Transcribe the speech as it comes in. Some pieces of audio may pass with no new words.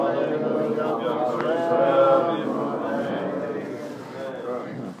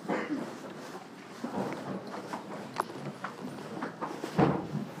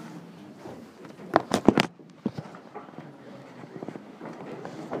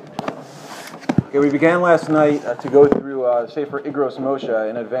Okay, we began last night to go through Sefer Igros Moshe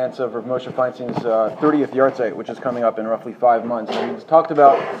in advance of Rav Moshe Feinstein's 30th Yartzeit, which is coming up in roughly 5 months. And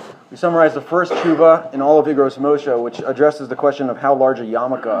we summarized the first tshuva in all of Igros Moshe, which addresses the question of how large a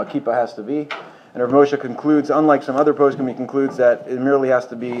yarmulke, a kippah, has to be. And Rav Moshe concludes, unlike some other poskim, he concludes that it merely has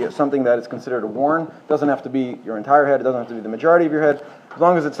to be something that is considered worn. It doesn't have to be your entire head, it doesn't have to be the majority of your head. As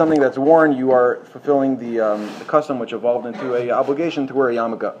long as it's something that's worn, you are fulfilling the custom which evolved into an obligation to wear a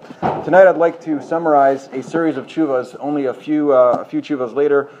yarmulke. Tonight I'd like to summarize a series of tshuvas, only a few tshuvas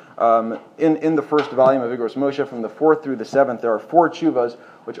later. In the first volume of Igros Moshe, from the 4th through the 7th, there are 4 tshuvas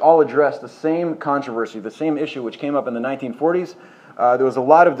which all address the same controversy, the same issue which came up in the 1940s. There was a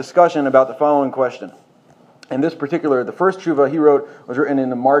lot of discussion about the following question. In this particular, the first tshuva he wrote was written in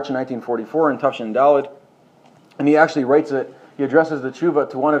March 1944 in Tafshin Daled, and he actually writes it. He addresses the tshuva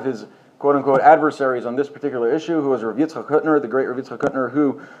to one of his quote-unquote adversaries on this particular issue, who was Rav Yitzchak Hutner, the great Rav Yitzchak Hutner,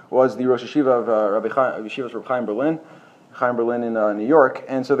 who was the Rosh Yeshiva of Yeshivas Reb Chaim Berlin in New York.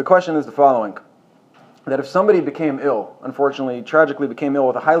 And so the question is the following: that if somebody became ill, unfortunately, tragically became ill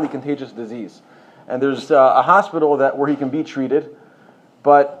with a highly contagious disease, and there's a hospital where he can be treated,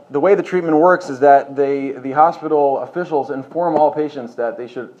 but the way the treatment works is that the hospital officials inform all patients that they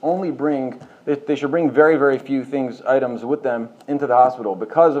should bring very, very few items with them into the hospital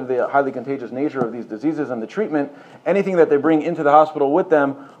because of the highly contagious nature of these diseases and the treatment. Anything that they bring into the hospital with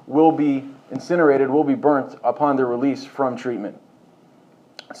them will be incinerated, will be burnt upon their release from treatment.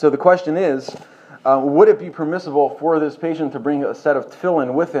 So the question is, would it be permissible for this patient to bring a set of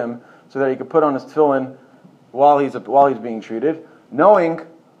tefillin with him so that he could put on his tefillin while he's being treated, knowing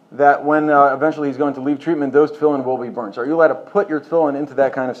that when eventually he's going to leave treatment, those tefillin will be burnt? So are you allowed to put your tefillin into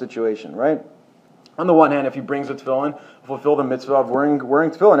that kind of situation, right? On the one hand, if he brings a tefillin, fulfill the mitzvah of wearing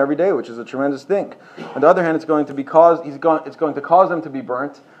tefillin every day, which is a tremendous thing. On the other hand, it's going to cause them to be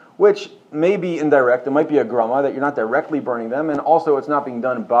burnt, which may be indirect. It might be a grama, that you're not directly burning them, and also it's not being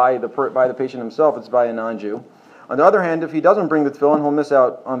done by the patient himself, it's by a non-Jew. On the other hand, if he doesn't bring the tefillin, he'll miss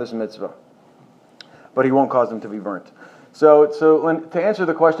out on this mitzvah, but he won't cause them to be burnt. So to answer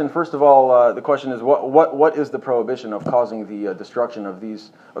the question, first of all, the question is what is the prohibition of causing the destruction of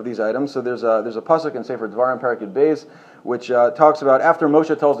these items? So there's a pasuk in Sefer Dvarim Perek Yud Beis which talks about after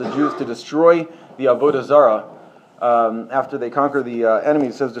Moshe tells the Jews to destroy the avodah zarah, after they conquer the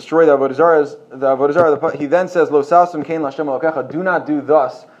enemies, says destroy the avodah zarah. He then says Lo sasum kein l'Hashem Elokecha, do not do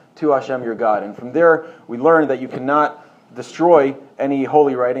thus to Hashem your God. And from there we learn that you cannot destroy any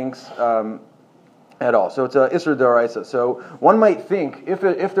holy writings at all. So it's a Isser D'Oraisa. So one might think, if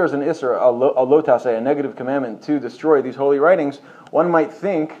there's an Isser, a lo taseh, a negative commandment to destroy these holy writings, one might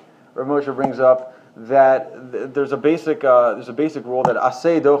think, Rav Moshe brings up, that there's a basic rule that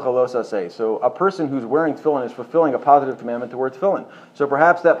aseh docha lo saseh. So a person who's wearing tefillin is fulfilling a positive commandment to wear tefillin. So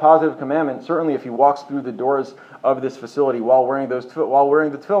perhaps that positive commandment, certainly if he walks through the doors of this facility while wearing the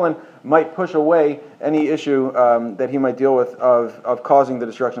tefillin, might push away any issue that he might deal with of causing the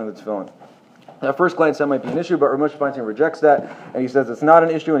destruction of the tefillin. At first glance, that might be an issue, but Rav Moshe Feinstein rejects that, and he says it's not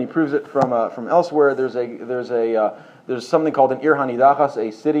an issue, and he proves it from elsewhere. There's something called an Ir Hanidachas,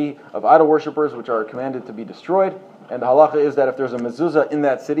 a city of idol worshippers, which are commanded to be destroyed. And the halacha is that if there's a mezuzah in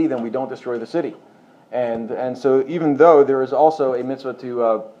that city, then we don't destroy the city. And so even though there is also a mitzvah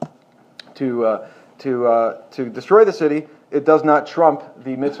to destroy the city, it does not trump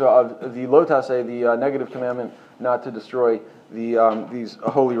the mitzvah of the lo taseh, the negative commandment not to destroy these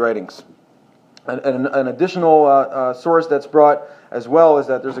holy writings. An additional source that's brought as well is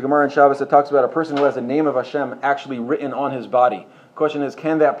that there's a Gemara in Shabbos that talks about a person who has the name of Hashem actually written on his body. The question is,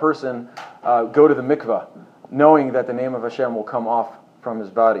 can that person go to the mikvah knowing that the name of Hashem will come off from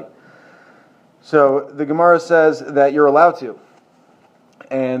his body? So the Gemara says that you're allowed to.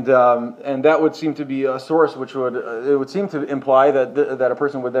 And that would seem to be a source which would seem to imply that a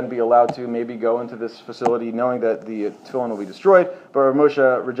person would then be allowed to maybe go into this facility knowing that the tefillin will be destroyed. But Rav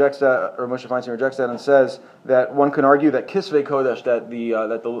Moshe rejects that, or Moshe Feinstein rejects that, and says that one can argue that kisvei kodesh, that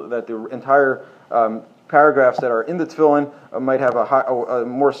the entire paragraphs that are in the tefillin might have a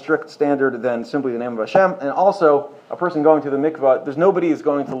more strict standard than simply the name of Hashem. And also, a person going to the mikvah, there's nobody is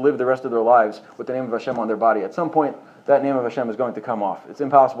going to live the rest of their lives with the name of Hashem on their body. At some point, that name of Hashem is going to come off. It's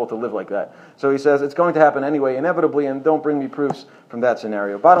impossible to live like that. So he says it's going to happen anyway, inevitably, and don't bring me proofs from that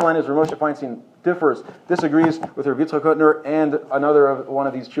scenario. Bottom line is, Rav Moshe Feinstein disagrees with Rav Yitzchak Hutner, and one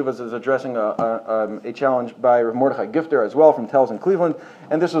of these tshuvas is addressing a challenge by Rav Mordechai Gifter as well from Telz in Cleveland.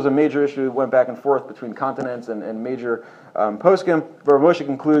 And this was a major issue that went back and forth between continents and major poskim. But Rav Moshe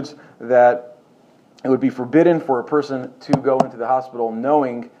concludes that it would be forbidden for a person to go into the hospital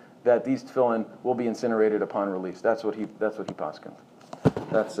knowing that these tefillin will be incinerated upon release. That's what he poskined.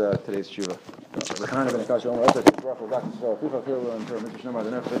 That's today's tshuva. וכנען בן קש אומר את זה ברוך וגת ישראל פיפה פירו אנטר מתשנם עד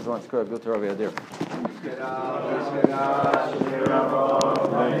נפש זמן תקוע ביותר וידיר